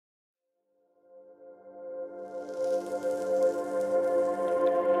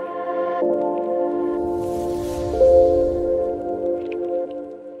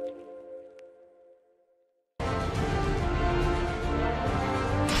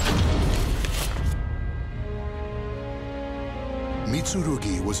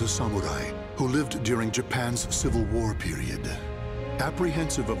Mitsurugi was a samurai who lived during Japan's Civil War period.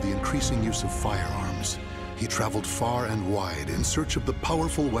 Apprehensive of the increasing use of firearms, he traveled far and wide in search of the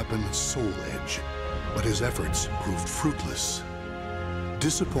powerful weapon Soul Edge, but his efforts proved fruitless.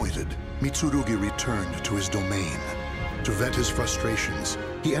 Disappointed, Mitsurugi returned to his domain. To vent his frustrations,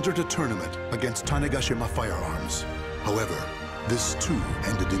 he entered a tournament against Tanegashima Firearms. However, this too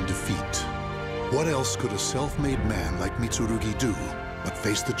ended in defeat. What else could a self-made man like Mitsurugi do but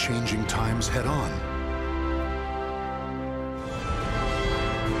face the changing times head-on?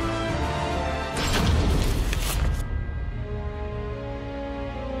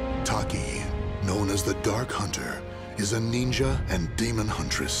 Taki, known as the Dark Hunter, is a ninja and demon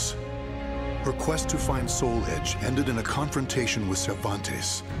huntress. Her quest to find Soul Edge ended in a confrontation with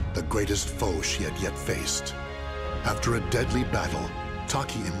Cervantes, the greatest foe she had yet faced. After a deadly battle,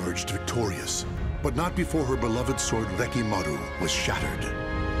 Taki emerged victorious, but not before her beloved sword Rekimaru was shattered.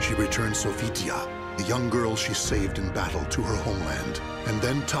 She returned Sofitia, the young girl she saved in battle, to her homeland, and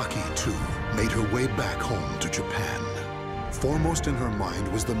then Taki, too, made her way back home to Japan. Foremost in her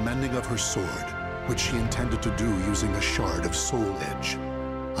mind was the mending of her sword, which she intended to do using a shard of Soul Edge.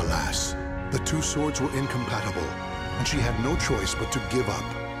 Alas, the two swords were incompatible, and she had no choice but to give up.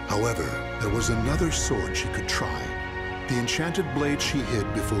 However, there was another sword she could try. The enchanted blade she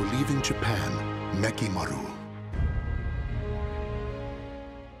hid before leaving Japan, Nekimaru.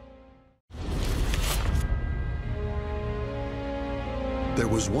 There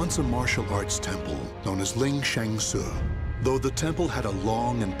was once a martial arts temple known as Ling Shengsu. Though the temple had a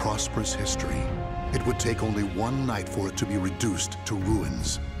long and prosperous history, it would take only one night for it to be reduced to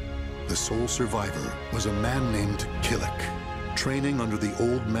ruins. The sole survivor was a man named Killick. Training under the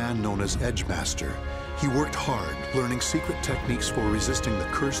old man known as Edgemaster, he worked hard, learning secret techniques for resisting the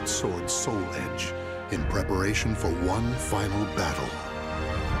cursed sword Soul Edge, in preparation for one final battle.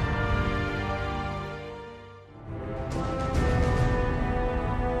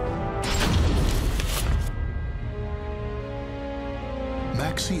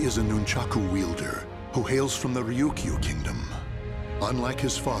 Maxi is a nunchaku wielder who hails from the Ryukyu kingdom. Unlike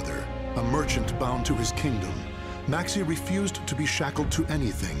his father, a merchant bound to his kingdom, Maxi refused to be shackled to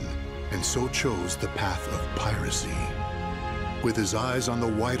anything, and so chose the path of piracy. With his eyes on the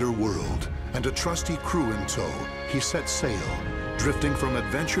wider world and a trusty crew in tow, he set sail, drifting from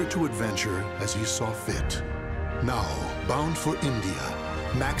adventure to adventure as he saw fit. Now, bound for India,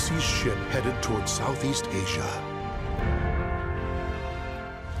 Maxi's ship headed toward Southeast Asia.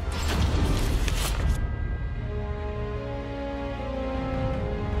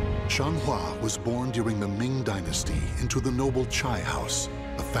 Shanghua was born during the Ming Dynasty into the noble Chai house,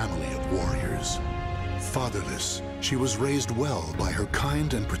 a family of warriors. Fatherless, she was raised well by her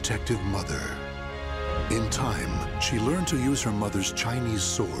kind and protective mother. In time, she learned to use her mother's Chinese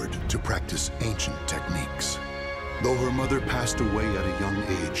sword to practice ancient techniques. Though her mother passed away at a young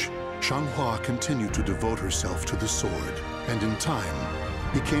age, Shanghua continued to devote herself to the sword, and in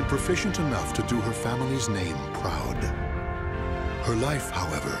time, became proficient enough to do her family's name proud. Her life,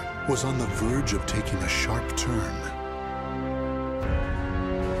 however, was on the verge of taking a sharp turn.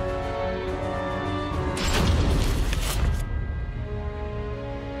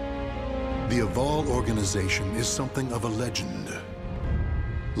 The Aval organization is something of a legend.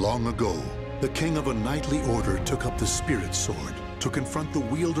 Long ago, the king of a knightly order took up the spirit sword to confront the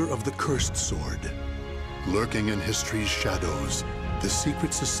wielder of the cursed sword. Lurking in history's shadows, the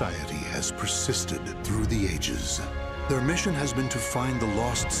secret society has persisted through the ages. Their mission has been to find the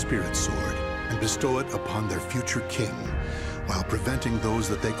lost spirit sword and bestow it upon their future king, while preventing those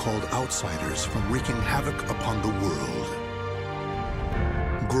that they called outsiders from wreaking havoc upon the world.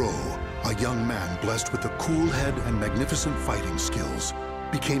 Gro, a young man blessed with a cool head and magnificent fighting skills,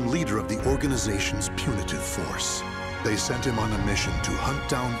 became leader of the organization's punitive force. They sent him on a mission to hunt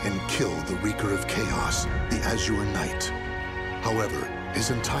down and kill the Wreaker of Chaos, the Azure Knight. However, his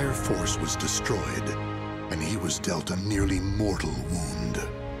entire force was destroyed, and he was dealt a nearly mortal wound.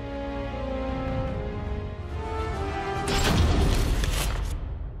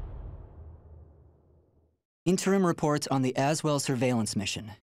 Interim report on the Aswell surveillance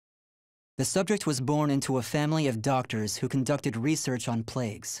mission. The subject was born into a family of doctors who conducted research on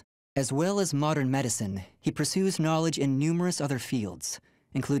plagues. As well as modern medicine, he pursues knowledge in numerous other fields,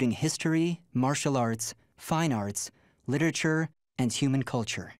 including history, martial arts, fine arts, literature, and human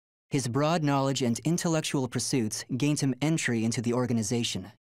culture. His broad knowledge and intellectual pursuits gained him entry into the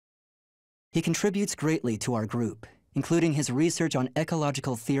organization. He contributes greatly to our group, including his research on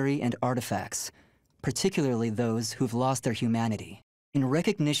ecological theory and artifacts, particularly those who've lost their humanity. In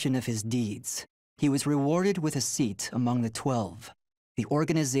recognition of his deeds, he was rewarded with a seat among the 12. the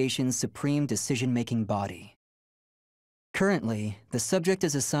organization's supreme decision-making body. Currently, the subject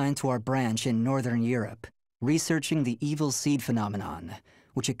is assigned to our branch in Northern Europe, researching the evil seed phenomenon,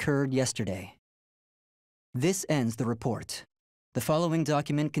 which occurred yesterday. This ends the report. The following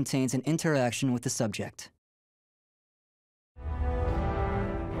document contains an interaction with the subject.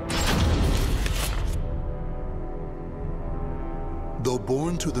 Though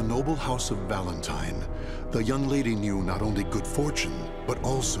born to the noble house of Valentine, the young lady knew not only good fortune, but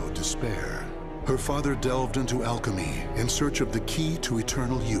also despair. Her father delved into alchemy in search of the key to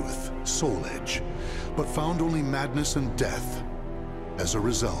eternal youth, Soul Edge, but found only madness and death. As a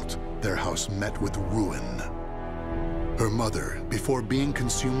result, their house met with ruin. Her mother, before being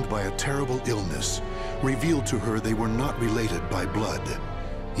consumed by a terrible illness, revealed to her they were not related by blood.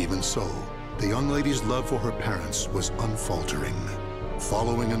 Even so, the young lady's love for her parents was unfaltering.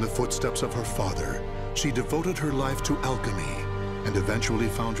 Following in the footsteps of her father, she devoted her life to alchemy and eventually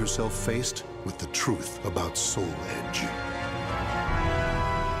found herself faced with the truth about Soul Edge.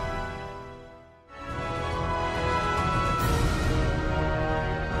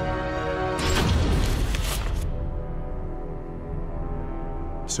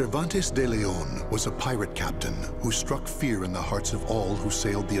 Cervantes de Leon was a pirate captain who struck fear in the hearts of all who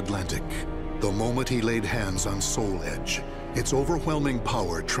sailed the Atlantic. The moment he laid hands on Soul Edge, its overwhelming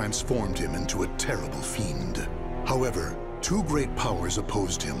power transformed him into a terrible fiend. However, two great powers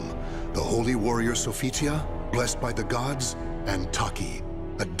opposed him: the holy warrior Sophitia, blessed by the gods, and Taki,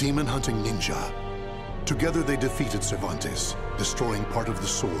 a demon-hunting ninja. Together they defeated Cervantes, destroying part of the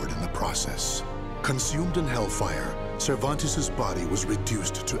sword in the process. Consumed in hellfire, Cervantes' body was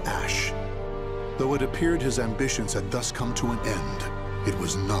reduced to ash. Though it appeared his ambitions had thus come to an end, it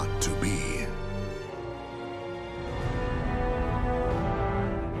was not to be.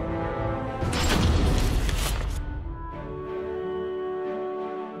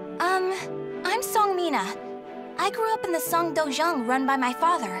 I'm Song Mina. I grew up in the Song Dojang run by my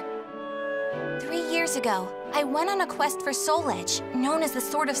father. 3 years ago, I went on a quest for Soul Edge, known as the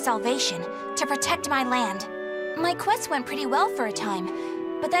Sword of Salvation, to protect my land. My quest went pretty well for a time,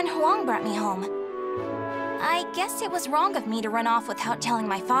 but then Huang brought me home. I guess it was wrong of me to run off without telling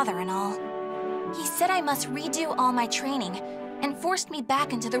my father and all. He said I must redo all my training, and forced me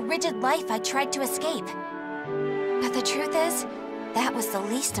back into the rigid life I tried to escape. But the truth is, that was the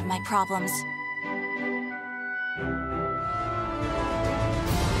least of my problems.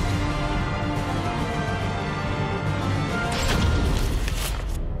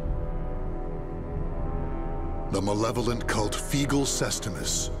 The malevolent cult Fegal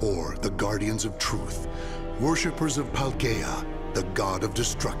Sestimus, or the Guardians of Truth, worshippers of Palgea, the god of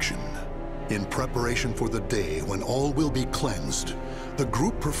destruction. In preparation for the day when all will be cleansed, the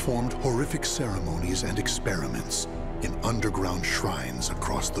group performed horrific ceremonies and experiments in underground shrines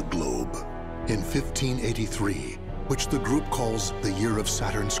across the globe. In 1583, which the group calls the year of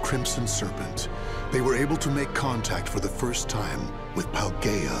Saturn's Crimson Serpent, they were able to make contact for the first time with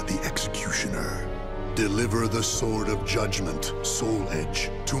Palgea the Executioner. Deliver the Sword of Judgment, Soul Edge,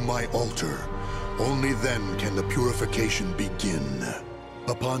 to my altar. Only then can the purification begin.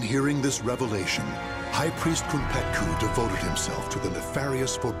 Upon hearing this revelation, High Priest Kunpetku devoted himself to the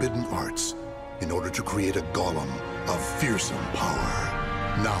nefarious forbidden arts in order to create a golem of fearsome power.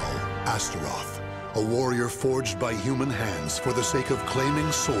 Now, Astaroth, a warrior forged by human hands for the sake of claiming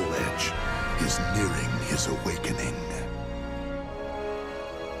Soul Edge, is nearing his awakening.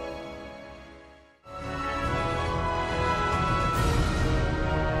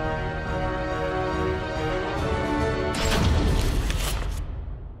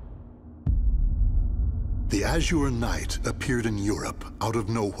 The Azure Knight appeared in Europe out of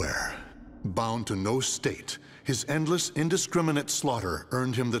nowhere. Bound to no state, his endless, indiscriminate slaughter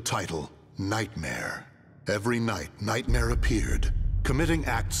earned him the title Nightmare. Every night, Nightmare appeared, committing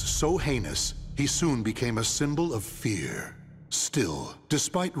acts so heinous, he soon became a symbol of fear. Still,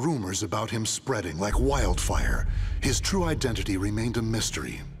 despite rumors about him spreading like wildfire, his true identity remained a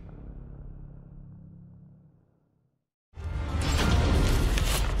mystery.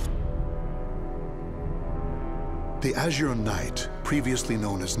 The Azure Knight, previously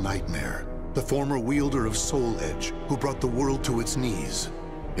known as Nightmare, the former wielder of Soul Edge who brought the world to its knees.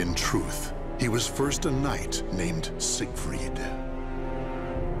 In truth, he was first a knight named Siegfried.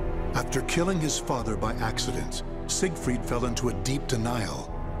 After killing his father by accident, Siegfried fell into a deep denial,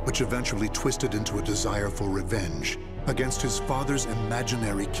 which eventually twisted into a desire for revenge against his father's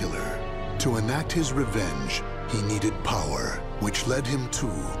imaginary killer. To enact his revenge, he needed power, which led him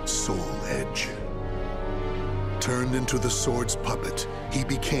to Soul Edge. Turned into the sword's puppet, he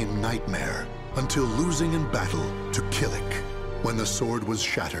became Nightmare, until losing in battle to Killik. When the sword was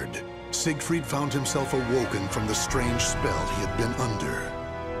shattered, Siegfried found himself awoken from the strange spell he had been under.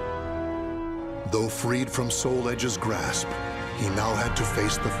 Though freed from Soul Edge's grasp, he now had to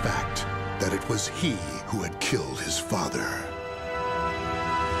face the fact that it was he who had killed his father.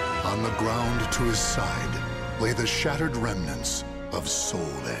 On the ground to his side lay the shattered remnants of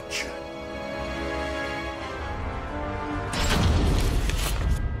Soul Edge.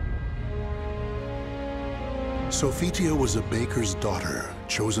 Sophitia was a baker's daughter,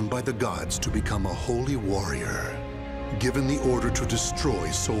 chosen by the gods to become a holy warrior. Given the order to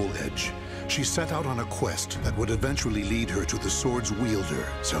destroy Soul Edge, she set out on a quest that would eventually lead her to the sword's wielder,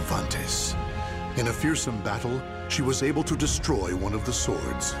 Cervantes. In a fearsome battle, she was able to destroy one of the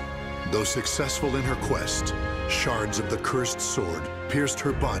swords. Though successful in her quest, shards of the cursed sword pierced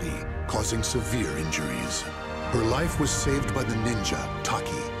her body, causing severe injuries. Her life was saved by the ninja,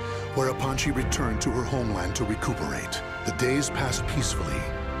 Taki, whereupon she returned to her homeland to recuperate. The days passed peacefully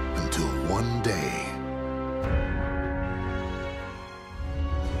until one day.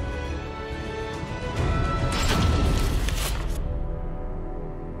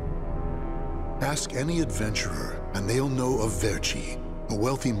 Ask any adventurer, and they'll know of Verci, a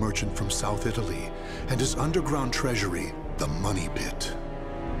wealthy merchant from South Italy, and his underground treasury, the Money Pit.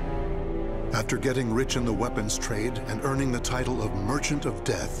 After getting rich in the weapons trade and earning the title of Merchant of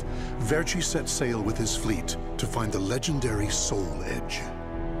Death, Verci set sail with his fleet to find the legendary Soul Edge.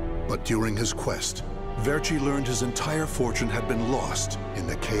 But during his quest, Verci learned his entire fortune had been lost in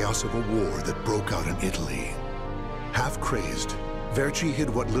the chaos of a war that broke out in Italy. Half crazed, Verci hid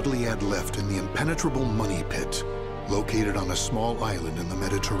what little he had left in the impenetrable Money Pit, located on a small island in the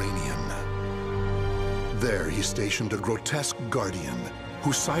Mediterranean. There he stationed a grotesque guardian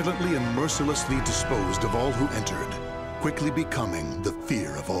who silently and mercilessly disposed of all who entered, quickly becoming the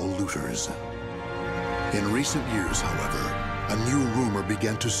fear of all looters. In recent years, however, a new rumor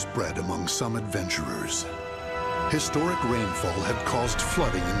began to spread among some adventurers. Historic rainfall had caused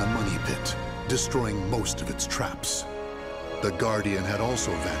flooding in the Money Pit, destroying most of its traps. The Guardian had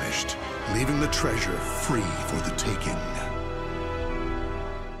also vanished, leaving the treasure free for the taking.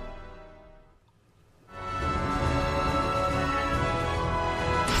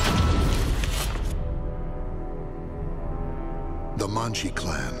 The Manchi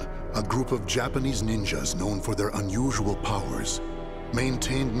clan, a group of Japanese ninjas known for their unusual powers,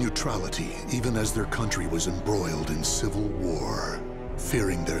 maintained neutrality even as their country was embroiled in civil war.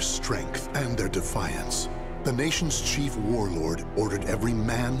 Fearing their strength and their defiance, the nation's chief warlord ordered every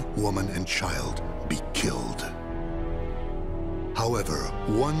man, woman, and child be killed. However,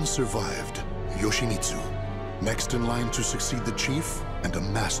 one survived, Yoshimitsu, next in line to succeed the chief and a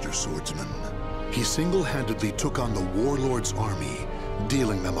master swordsman. He single-handedly took on the warlord's army,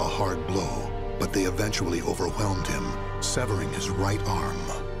 dealing them a hard blow, but they eventually overwhelmed him, severing his right arm.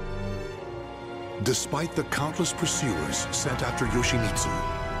 Despite the countless pursuers sent after Yoshimitsu,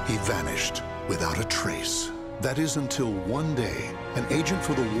 he vanished without a trace. That is until one day, an agent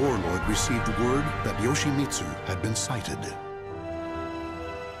for the warlord received word that Yoshimitsu had been sighted.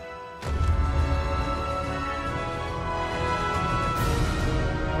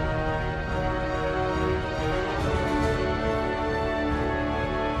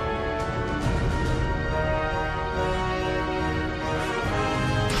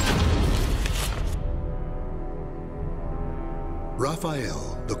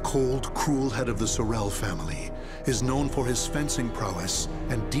 Raphael, the cold, cruel head of the Sorel family, is known for his fencing prowess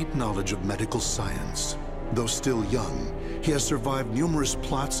and deep knowledge of medical science. Though still young, he has survived numerous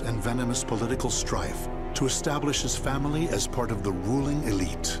plots and venomous political strife to establish his family as part of the ruling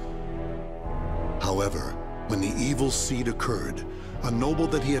elite. However, when the evil seed occurred, a noble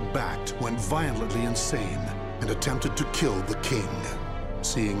that he had backed went violently insane and attempted to kill the king.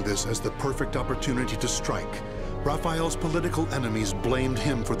 Seeing this as the perfect opportunity to strike, Raphael's political enemies blamed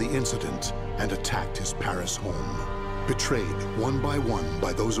him for the incident and attacked his Paris home. Betrayed one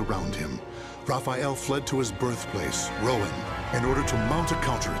by those around him, Raphael fled to his birthplace, Rouen, in order to mount a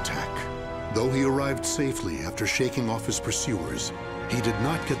counterattack. Though he arrived safely after shaking off his pursuers, he did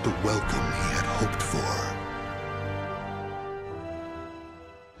not get the welcome he had hoped for.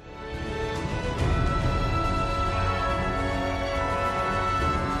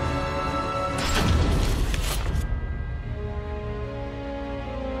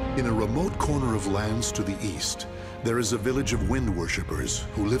 In a remote corner of lands to the east, there is a village of wind worshippers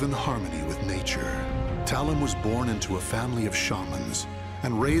who live in harmony with nature. Talim was born into a family of shamans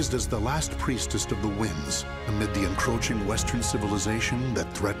and raised as the last priestess of the winds amid the encroaching Western civilization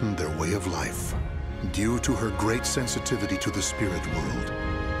that threatened their way of life. Due to her great sensitivity to the spirit world,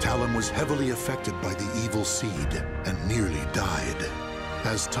 Talum was heavily affected by the evil seed and nearly died.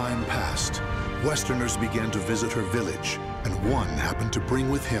 As time passed, Westerners began to visit her village, and one happened to bring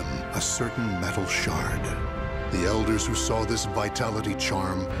with him a certain metal shard. The elders who saw this vitality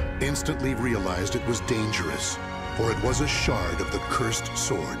charm instantly realized it was dangerous, for it was a shard of the cursed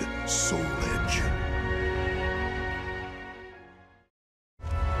sword, Soul Edge.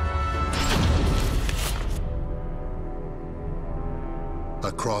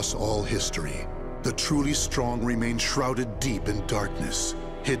 Across all history, the truly strong remain shrouded deep in darkness,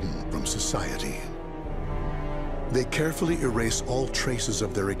 hidden from society. They carefully erase all traces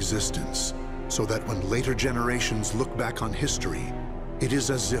of their existence, so that when later generations look back on history, it is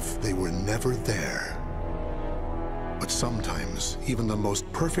as if they were never there. But sometimes, even the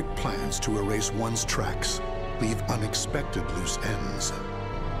most perfect plans to erase one's tracks leave unexpected loose ends.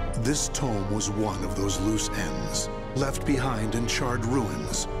 This tome was one of those loose ends, left behind in charred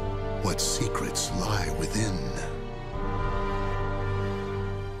ruins. What secrets lie within?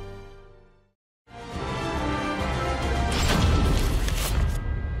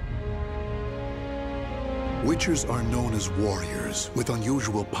 Witchers are known as warriors with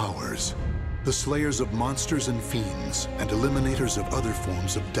unusual powers, the slayers of monsters and fiends, and eliminators of other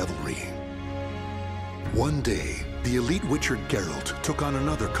forms of devilry. One day, the elite witcher Geralt took on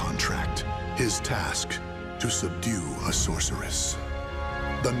another contract, his task to subdue a sorceress.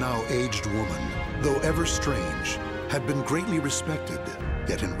 The now aged woman, though ever strange, had been greatly respected,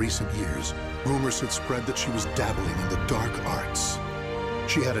 yet in recent years, rumors had spread that she was dabbling in the dark arts.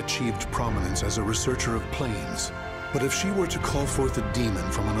 She had achieved prominence as a researcher of planes, but if she were to call forth a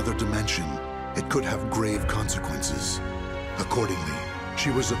demon from another dimension, it could have grave consequences. Accordingly, she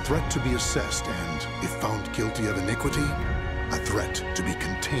was a threat to be assessed and, if found guilty of iniquity, a threat to be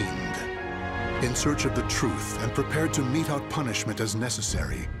contained. In search of the truth and prepared to mete out punishment as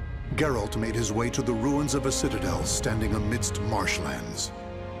necessary, Geralt made his way to the ruins of a citadel standing amidst marshlands.